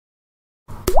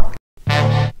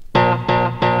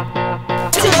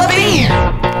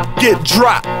get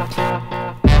dropped.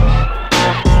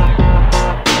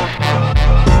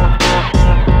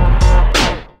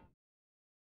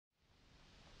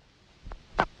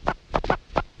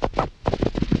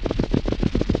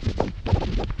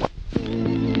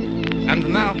 And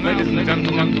now, ladies and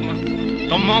gentlemen,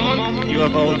 the moment you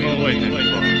have all been waiting for.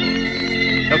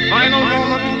 The final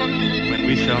moment when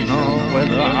we shall know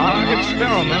whether our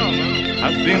experiment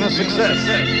has been a success.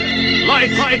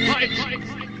 Light!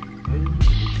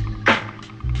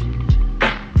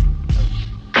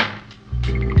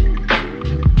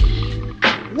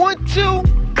 1, 2,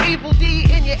 Evil D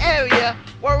in your area.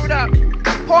 Word up.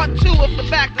 Part 2 of the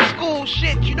back to school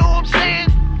shit. You know what I'm saying?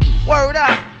 Word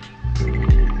up.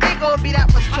 Ain't gonna be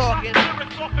that much talking.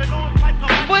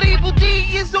 But Evil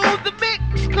D is on the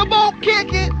mix. Come on,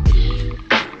 kick it.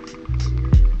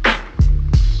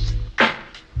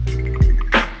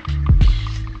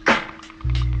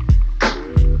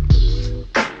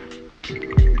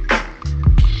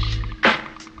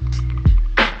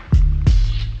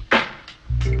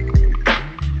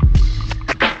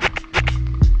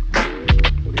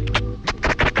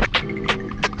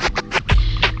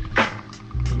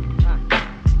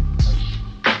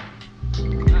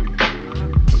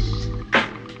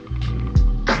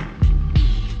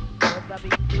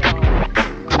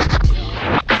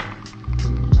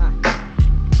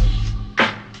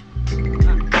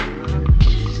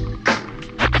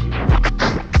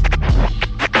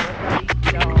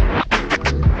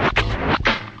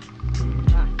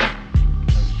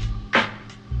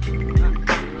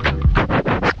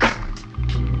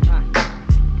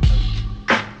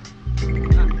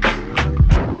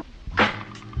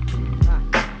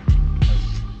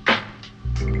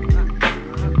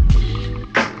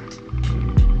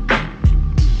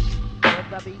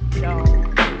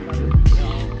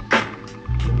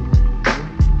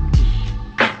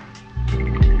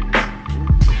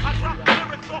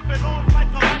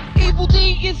 Evil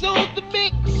D is on the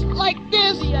mix like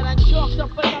this. Yeah, I chalked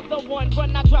up another one.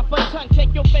 When I drop a ton,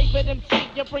 take your favorite MC,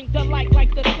 you bring the light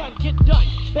like the sun. Get done,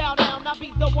 bow down, I'll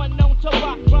be the one known to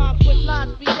rock rhymes with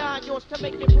lines beyond yours to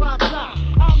make it rhyme time.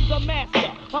 I'm the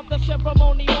master of the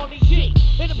ceremony, only G.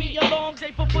 It'll be a long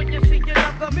day before you see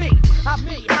another me. I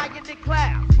be high in the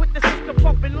clouds with the system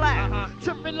pumping loud.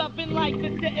 Tripping, loving life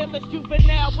is the illest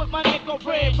juvenile with my nigga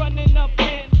Red running up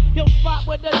in your spot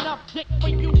with enough dick for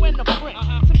you and a friend.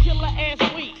 Some killer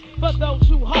ass weed for those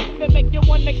who huff and make you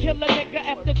wanna kill a nigga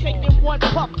after taking one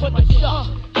puff for the stuff.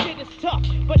 Shit is tough,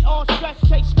 but all stress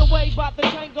chased away by the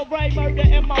kangaroo murder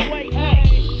in my way. Hey,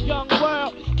 young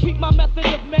world, keep my method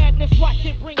of madness. Watch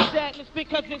it bring sadness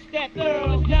because it's that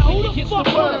girl. Now who the fuck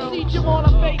wanna see you on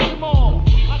a face them all?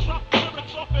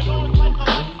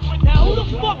 Now who the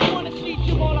fuck wanna see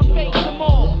you on a face them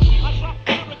all?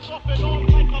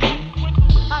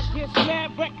 I get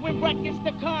mad wreck when wreck is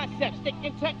the concept.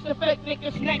 Sticking text to fake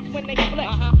niggas next when they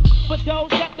flex. For those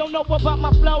that don't know about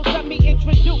my flows, let me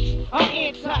introduce. I'm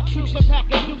anti-truce and pack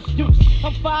a deuce.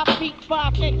 I'm 5 feet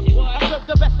 5 inches. I serve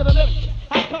the best of the lyrics.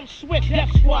 I come swift, Death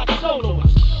Squad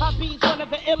soloist. I be one of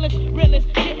the illest,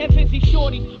 realest, getting busy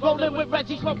shorties. Rolling with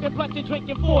Reggie, smoking blunts and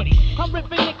drinking 40. I'm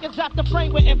ripping niggas out the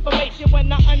frame with information.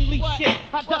 When I unleash shit,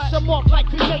 I dust them off like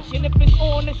cremation. If it's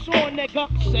on, it's on, nigga.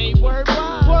 Say word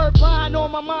bond. Word bond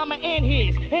on my mama and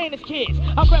his kids.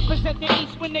 I represent the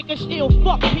East when niggas still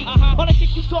fuck peace. All the shit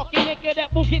you talking, nigga,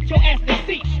 that will get your ass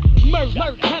deceased.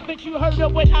 Murder. Haven't you heard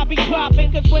of what I be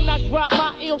dropping? Cause when I drop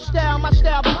my ill style, my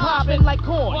style be popping like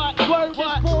corn. Word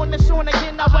is born, it's on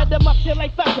again. I wear them up till they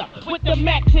fess up with the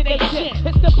Mac to they chin.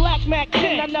 It's the Black Mac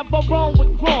 10, I never wrong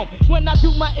with chrome. When I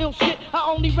do my ill shit, I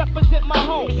only represent my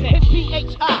home. It's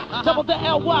PHI, double the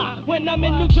LY. When I'm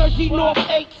in New Jersey, North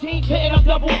 18, hitting a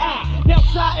double I. Now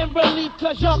sigh in relief,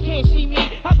 cause y'all can't see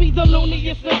me. I be the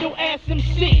looniest little ass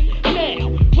MC. Now,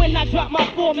 when I drop my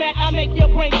format, I make your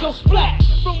brain go splash.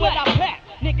 From what I pack,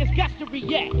 niggas got to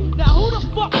react. Now who the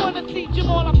fuck wanna see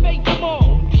Jamal? I face them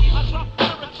all. I drop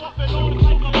lyrics off and on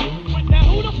like a. Now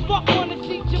who the fuck wanna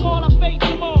see Jamal? I face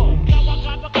them all. Now I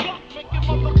got the clock, making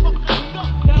motherfuckers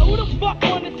stuck. Now who the fuck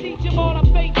wanna see Jamal? I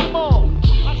face them all.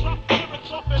 I drop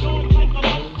lyrics off and on like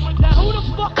a. Now who the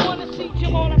fuck wanna see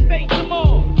Jamal? I face them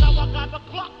all. Now I got the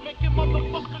clock, making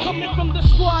motherfuckers coming from the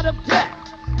squad of death.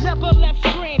 Never left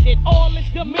stranded, all is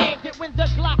demanded when the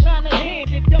Glock on the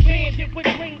handed, demanded with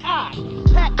ring eyes.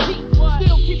 Pack deep,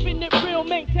 still keeping it real,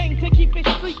 maintained to keep it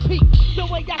street peak. The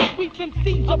way I sweep them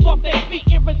seeds up off their feet,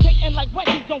 irritating like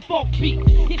wedgies on funk beats.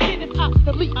 Your shit is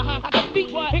obsolete, I defeat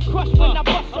and crush when I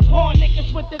bust upon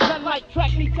niggas with the gun like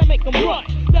track, need to make them run.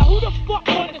 Now who the fuck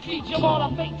wanna see Jamal?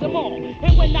 I face them all.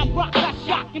 And when I rock, I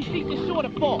shock, and see the short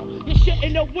of fall. You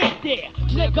shouldn't have went there,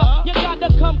 nigga. You gotta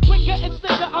come quicker and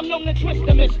slicker. I'm known to twist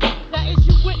the mister. Now is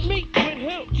you with me? With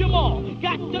him, Jamal.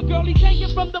 Got the girlies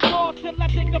hanging from the wall till I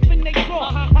dig up in they draw.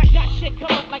 I got shit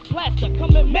coming like plaster,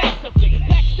 coming massively.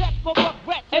 Back step for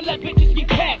regrets and let bitches keep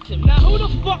passing. Now who the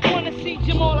fuck wanna see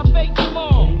Jamal or fake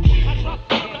Jamal?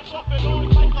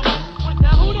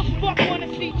 Now who the fuck wanna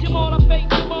see Jamal or fake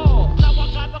Jamal? Now I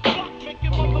got the fuck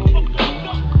making motherfuckers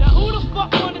up. Now who the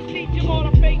fuck wanna see Jamal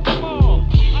or fake Jamal?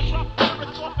 I drop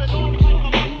lyrics off and on like a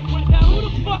mic. Now who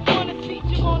the fuck wanna see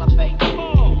Jamal or fake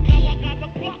Jamal? Now I got the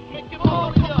fuck making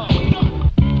motherfuckers up.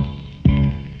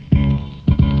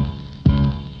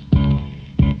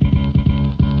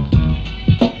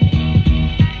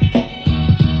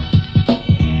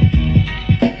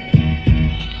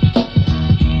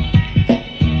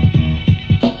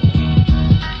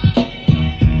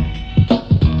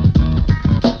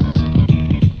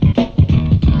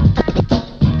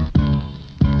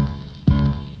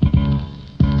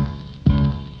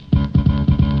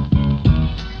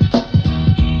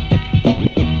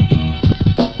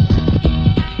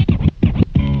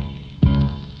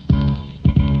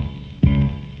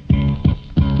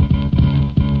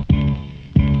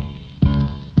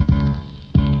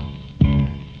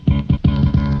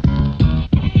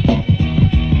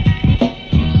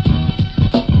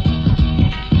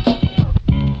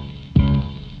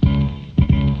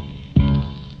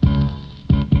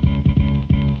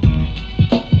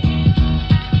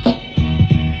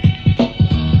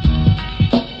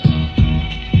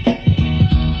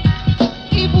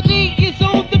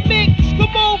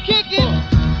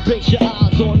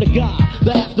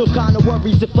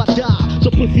 If I die, so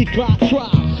pussy clock try.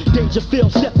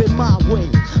 Dangerfield stepping my way.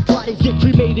 Bodies get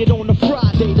cremated on a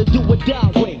Friday to do a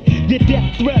die way. Your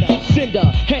death threader, sender,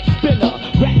 head spinner,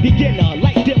 rap beginner,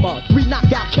 light dimmer, 3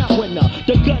 knockout count winner,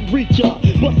 the gun reacher,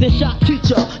 busting shot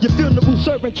teacher, your funeral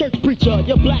servant church preacher,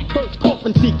 your black coach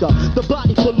coffin seeker, the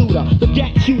body polluter, the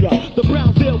gat shooter, the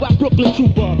Brownville West Brooklyn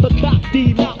trooper, the cop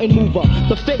D mountain mover,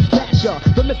 the face basher,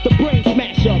 the Mr. Brain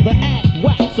smasher, the ass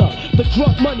waxer, the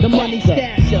drug money, the money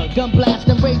stasher, gun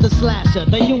blaster, razor slasher,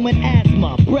 the human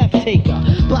asthma, breath taker,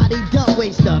 body dump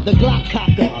waster, the Glock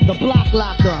cocker, the block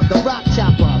locker, the rock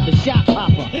chopper, the shot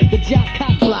popper, the jock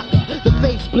cock blocker, the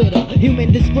face splitter,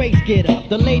 human disgrace getter,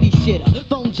 the lady shitter,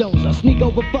 phone joneser, sneak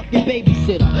over fucking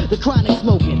babysitter, the chronic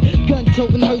smoking, gun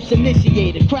toting hearse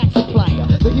initiator, crack supplier,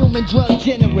 the human drug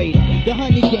generator, the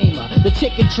honey gamer, the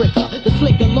chicken tricker, the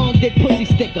slicker, long dick pussy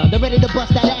sticker, the ready to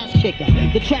bust that ass kicker,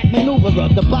 the track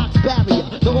maneuverer, the box barrier,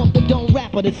 the off the dome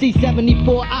rapper, the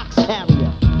C-74 ox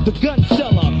carrier, the gun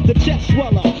seller, the chest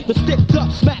sweller, the sticked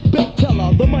up smack back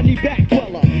teller, the money back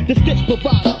dweller, the stitch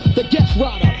provider, the guest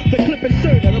rider, the clip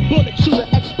inserter, the bullet shooter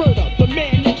experter, the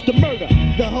man next to murder,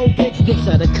 the whole bitch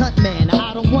disser, the cunt man, the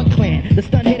I don't want clan, the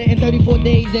stun hitter in 34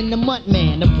 days in the month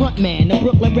man, the front man, the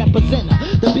Brooklyn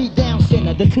representer, the beat down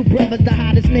sinner, the two brothers, the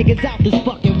hottest niggas out this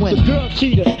fucking winter, the girl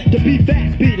cheater, the beat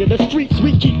fast beater, the street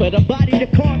sweet keeper, the body, the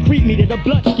concrete meter, the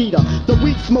blood skeeter, the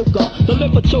weed smoker, the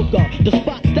liver choker, the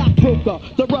spot stock broker,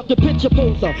 the rough, the picture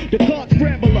poser, the card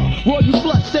scrambler, royal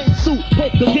slut, same suit,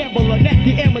 poker gambler,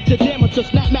 nasty amateur, damager,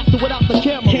 snap master without the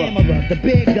camera, the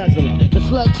big guzzler, the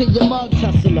slug to your mug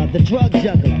tussler, the drug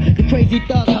juggler, the crazy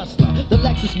thug hustler, the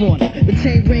Lexus Warner, the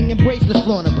chain ring and bracelet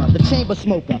flaunterer, the chamber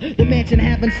smoker, the mansion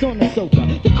having sauna soaker,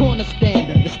 the corner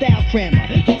stander, the style crammer,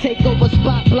 the takeover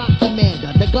spot block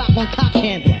commander, the Glock on cock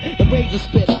handler, the razor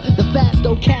spitter, the fast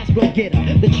old Castro getter,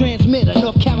 the transmitter,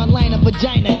 North Carolina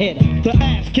vagina hitter, the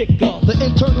ass kicker, the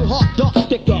internal heart dark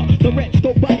sticker, the red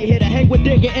stove body hitter, hang with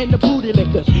digger and the booty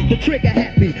lickers, the trigger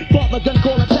happy, father gun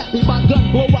caller tappy, my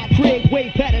gun blow out, create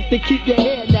wave patterns to keep your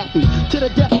hair nappy, to the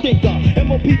death thinker,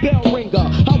 MOP bell ringer,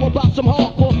 how about some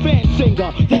hardcore fan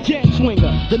singer, the jam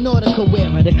swinger, the nautical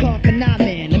wearer, the car canal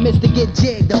man, the Mr. Get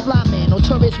Jig, the fly man,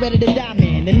 notorious ready to die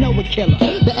man, the Noah killer,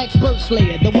 the expert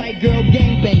slayer, the white girl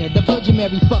gangbanger, the Virgin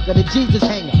Mary fucker, the Jesus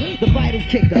hanger, the vital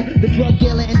kicker, the drug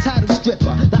dealer and title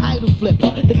stripper, the idol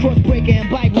flipper, the cross breaker and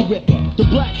Bible ripper, the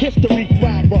black history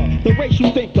thriver, the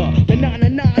racial thinker, the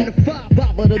 9-9, the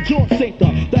 5-bobber, the jaw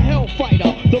sinker, the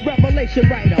hellfighter, the revelation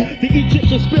writer, the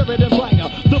Egyptian spirit inviter,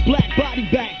 the black body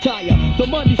back tire, the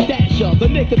money stasher, the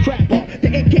nigga trapper, the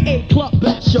AKA club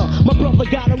basher, my brother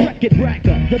got a record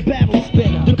breaker, the battle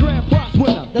spinner, the grand prize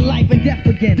winner, the life and death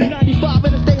beginner, the 95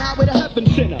 interstate highway to heaven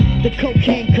center, the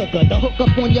cocaine cooker, the hook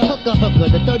up on your hooker,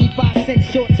 the 35-cent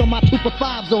shorts on my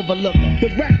 2-for-5s overlooker,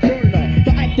 the rap burner,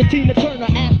 the Ike the Tina Turner,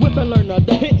 ass whipping learner,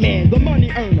 the hitman, the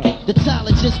money earner, the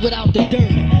tologist without the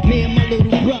derma, me and my little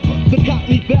brother, the got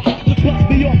me back, bust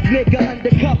me off nigga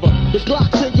undercover, the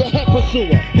Glock to your head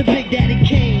pursuer, the Big Daddy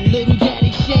Kane, Little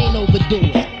Daddy Shane,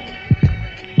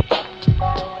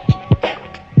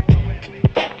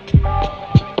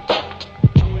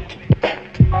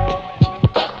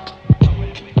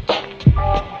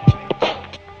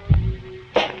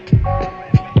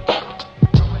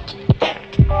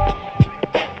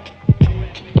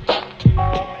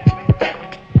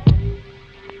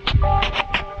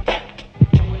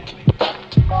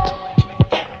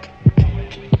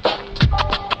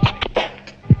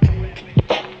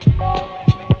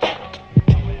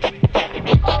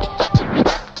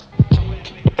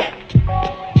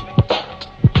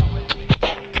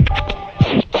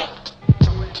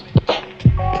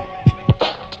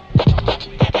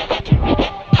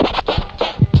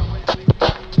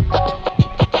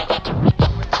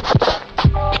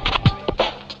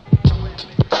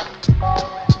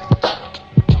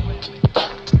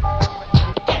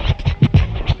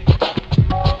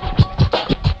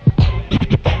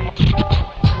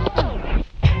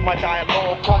 My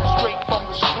dialogue comes straight from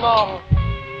the slum.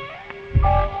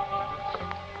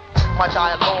 My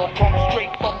dialogue comes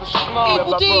straight from the slum.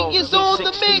 Evil D is on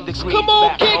the mix. Come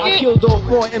on, kick it. I killed off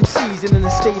 4 MCs in the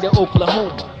state of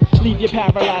Oklahoma. Leave you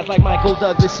paralyzed like Michael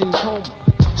Douglas in coma.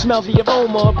 Smell the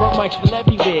aroma, burnt mics from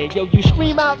everywhere. Yo, you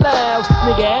scream out loud,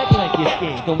 nigga act like you're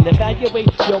scared. Don't evaluate,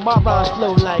 yo, my rhymes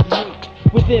flow like me.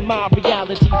 Within my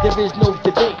reality, there is no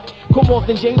debate. Come off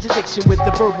in James addiction with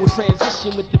the verbal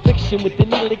transition, with the fiction, with the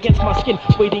needle against my skin,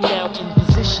 waiting now in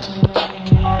position.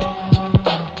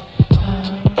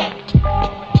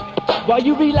 While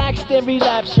you relax, then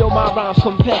relapse, yo, my rhymes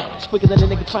come fast. Quicker than a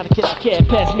nigga trying to catch a cab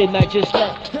past midnight just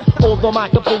left. Although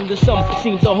microphone to some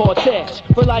seems a hard task.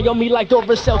 Rely on me like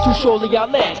Duracell, too surely I'll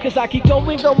last. Cause I keep going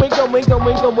with all.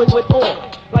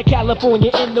 Like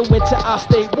California in the winter, I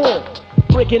stay warm.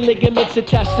 Breaking ligaments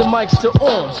attached to mics to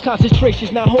arms.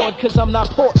 Concentration's not hard cause I'm not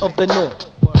part of the norm.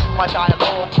 My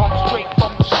dialogue comes straight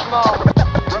from the slum.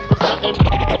 Representing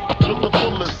to the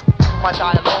fullest. My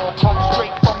dialogue comes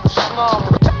straight from the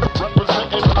slum.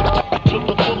 Representing to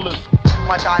the fullest.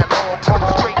 My dialogue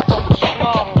comes straight from the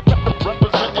slum.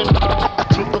 Representing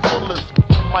to the fullest.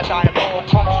 My dialogue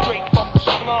comes straight from the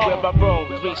slum. Where I roll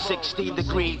 360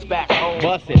 degrees back home.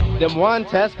 Bust it. Them one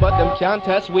test, but them can't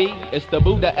test we. It's the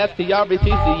Buddha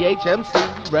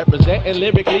STRETCHMC. Representing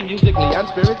lyrically, musically, and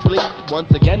spiritually.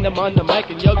 Once again, I'm on the mic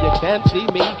and yo, you can't see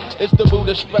me. It's the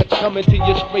Buddha stretch coming to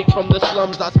you straight from the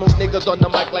slums. I smoke niggas on the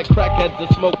mic like crackheads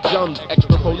that smoke jums.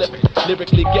 Extra prolific,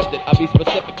 lyrically gifted. I be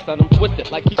specific, son, I'm twisted.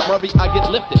 Like Keith Murray, I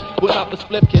get lifted. Without the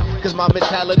split kid, cause my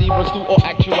mentality runs through all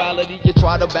actuality. You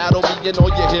try to battle me and all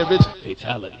you hear is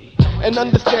fatality. And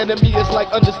understanding me is like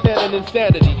understanding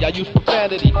insanity. I use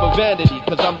profanity for vanity,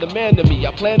 cause I'm the man to me.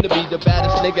 I plan to be the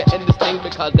baddest nigga in this thing,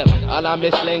 because them all I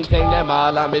miss slang ting, them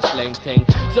all I miss slang ting.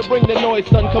 So bring the noise,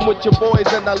 son, come with your boys,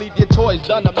 and I'll leave your toys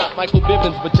done. I'm not Michael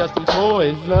Bivins, but just some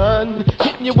toys, son.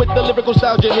 Hitting you with the lyrical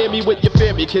sound, you hear me with your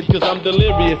fear me, kid, cause I'm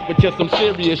delirious, but just some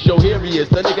serious. Yo, here he is,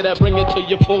 the nigga that bring it to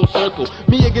your full circle.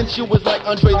 Me against you is like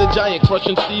Andre the Giant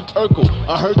crushing Steve Urkel.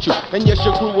 I hurt you, and yes,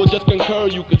 your crew will just concur.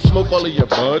 You could smoke all of your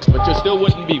buds, but you still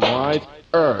wouldn't be wise.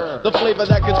 The flavor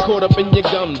that gets caught up in your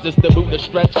gums is the Buddha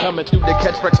stretch coming through the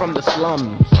catch wreck from the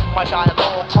slums. My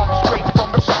dialogue comes straight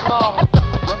from the slum.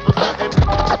 Representing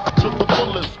to the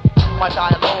fullest. My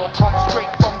dialogue comes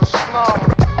straight from the slum.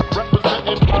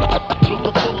 Representing to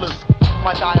the fullest.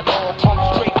 My dialogue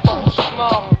comes straight from the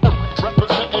slum.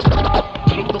 Representing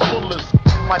to the fullest.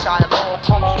 My dialogue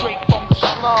comes straight from the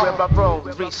slum. Where I roll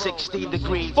 360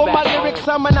 degrees. For my lyrics,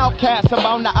 I'm an outcast. I'm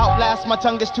bound to outlast. My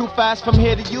tongue is too fast from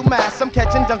here to UMass. I'm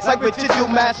catching dunks like Richard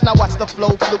Dumas. Now watch the flow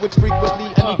fluid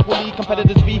frequently and equally.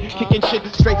 Competitors be kicking shit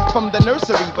straight from the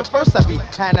nursery. But first I be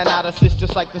handing out assists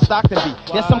just like the Stockton be.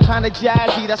 Yes, I'm kinda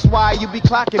jazzy, that's why you be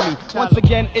clocking me. Once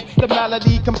again, it's the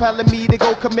melody compelling me to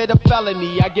go commit a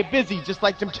felony. I get busy just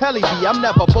like Jim Kelly be. I'm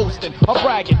never boasting or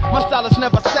bragging. My style is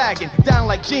never sagging, down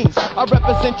like jeans. I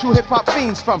represent true hip-hop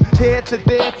fiends from here to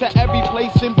there to every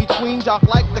place in between. Dark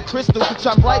like the crystal, which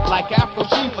I'm bright like Afro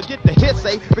Sheen. Forget the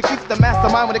hearsay, but keeps the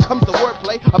mastermind when it comes to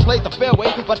wordplay. I play the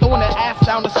fairway, but throwing that ass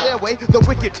down the stairway. The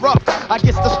wicked rough, I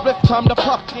guess the split time to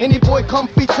puff. Any boy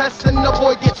comfy testing, the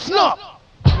boy gets snuffed.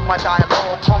 My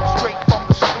dialogue comes straight from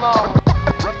the slum.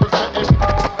 Representing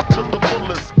to the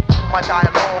fullest. My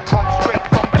dialogue comes straight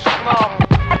from the slum.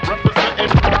 Representing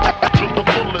to the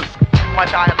fullest. My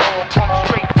dialogue comes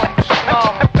straight from the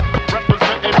slum.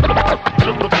 Representing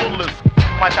to the fullest.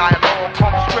 My dialogue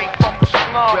comes straight from the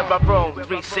slum. Where I roll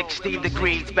 360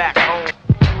 degrees back home.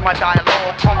 My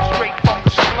dialogue comes straight from the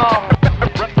slum.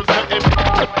 Representing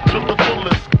to the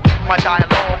fullest. My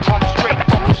dialogue comes straight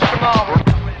from the slum.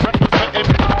 Representing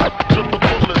to the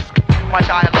fullest. My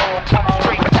dialogue comes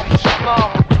straight from the slum.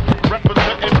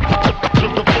 Representing to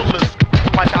the fullest.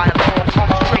 My dialogue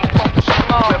comes straight from the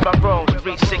slum. Where I roll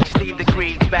 360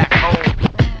 degrees back home.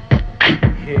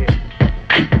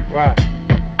 Yeah. Right.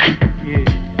 Yeah.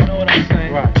 You know what I'm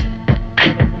saying? Right.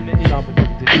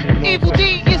 Evil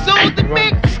D is on the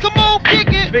mix. Come on, kick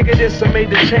it. Figure this, I made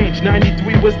the change.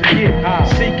 93 was the year.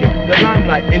 Seeking the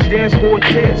limelight and dance for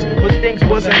tears, but things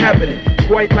wasn't happening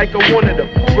quite like I wanted them.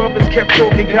 Brothers kept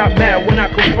talking, got mad when I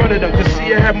confronted them. Cause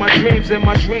see, I had my dreams, and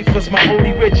my dreams was my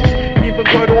only riches. Even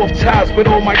cut off ties with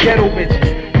all my ghetto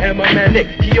bitches. And my man Nick,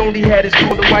 he only had his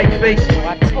coat of white face.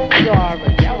 I told you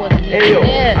already, I wasn't even Ayo,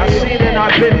 there. I seen and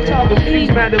I've been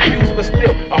confused, man, abused, but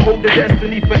still, I hold the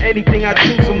destiny for anything I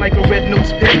choose. I'm like a red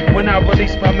nose pig when I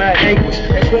release my mad anguish.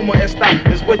 And como esta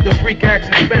is what the freak acts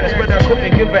in Spanish, but I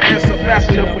couldn't give an answer fast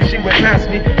enough when she went past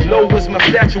me. Low was my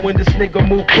stature when this nigga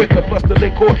moved quicker, plus the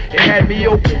liquor, it had me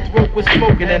open, throat was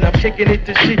smoking, and I'm kicking it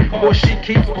to she, or she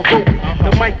keeps provoking.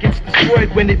 The mic gets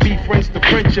destroyed when it be friends to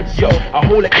friendship, yo, I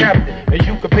hold it captive, and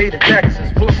you can pay the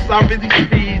taxes, plus I release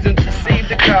fees and deceive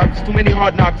the cops, too many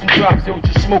hard knocks and drops, yo,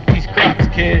 just smoke these crops,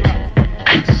 kid.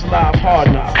 Just live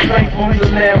hard knocks, straight from the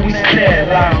land we stand,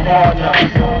 live hard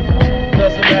knocks.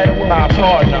 Doesn't matter what live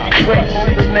hard knocks, straight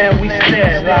from the land we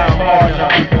stand, live hard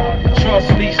knocks. Trust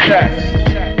these stats,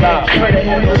 live straight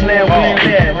from the land we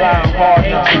stand, live hard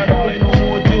knocks. Ain't tryna put no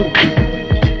more dudes.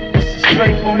 This is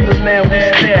straight from the land we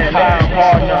stand, live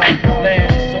hard knocks.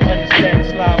 Land, so understand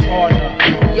it's live hard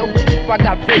knocks. Yo, Chief, I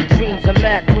got big dreams of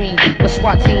mad dreams, but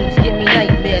SWAT teams give me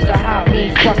nightmares of high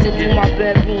beams busting through my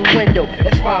bedroom window.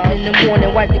 At 5 in the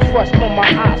morning, wipe the crust from my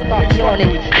eyes, stop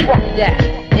yawning. Fuck that.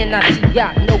 NYC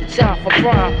got no time for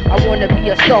crime. I wanna be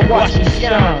a star, watch me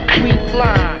shine.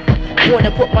 Recline.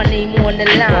 Wanna put my name on the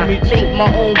line. Make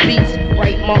my own beats,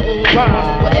 write my own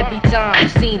rhymes. But every time it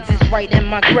seems it's right in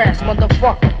my grasp.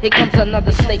 Motherfucker, here comes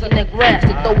another snake in the grass.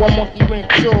 They throw a monkey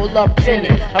wrench all up in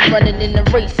it. I'm running in the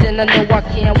race and I know I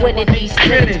can't win it. These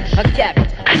minutes, a cabin,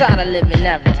 tired of living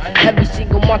average. Every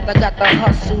single month I got the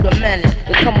hustle to manage.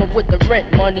 They come up with the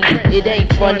rent money, it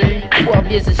ain't funny.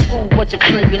 12 years of school, but you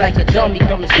play me like a dummy.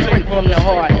 Coming straight from the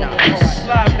heart now.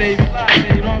 Slide, baby,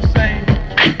 you know what I'm saying?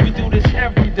 We do this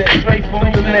every day, straight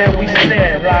from the land we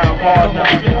stand, live hard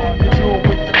knocks. You do it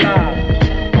with the line.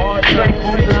 Straight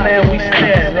from the land we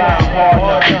stand, live hard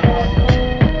knocks.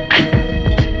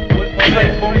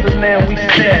 Straight from the land we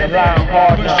stand, live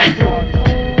hard knocks.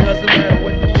 Doesn't matter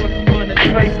what the book you wanna do.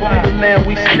 Straight from the land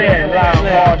we stand, live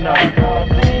hard knocks.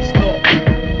 The East Coast,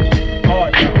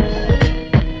 hard knocks.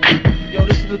 Yo,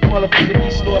 this is the dweller from the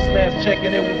East Coast, man's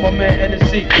checking in with my man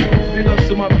NYC. Big up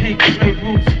to my peak, straight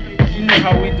roots. You know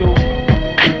how we do.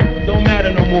 Don't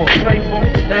matter no more. Straight from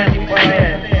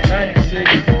 95,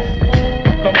 96.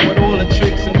 Coming with all the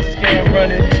tricks and the scam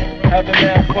running. Having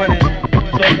that fun and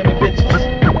talking a bit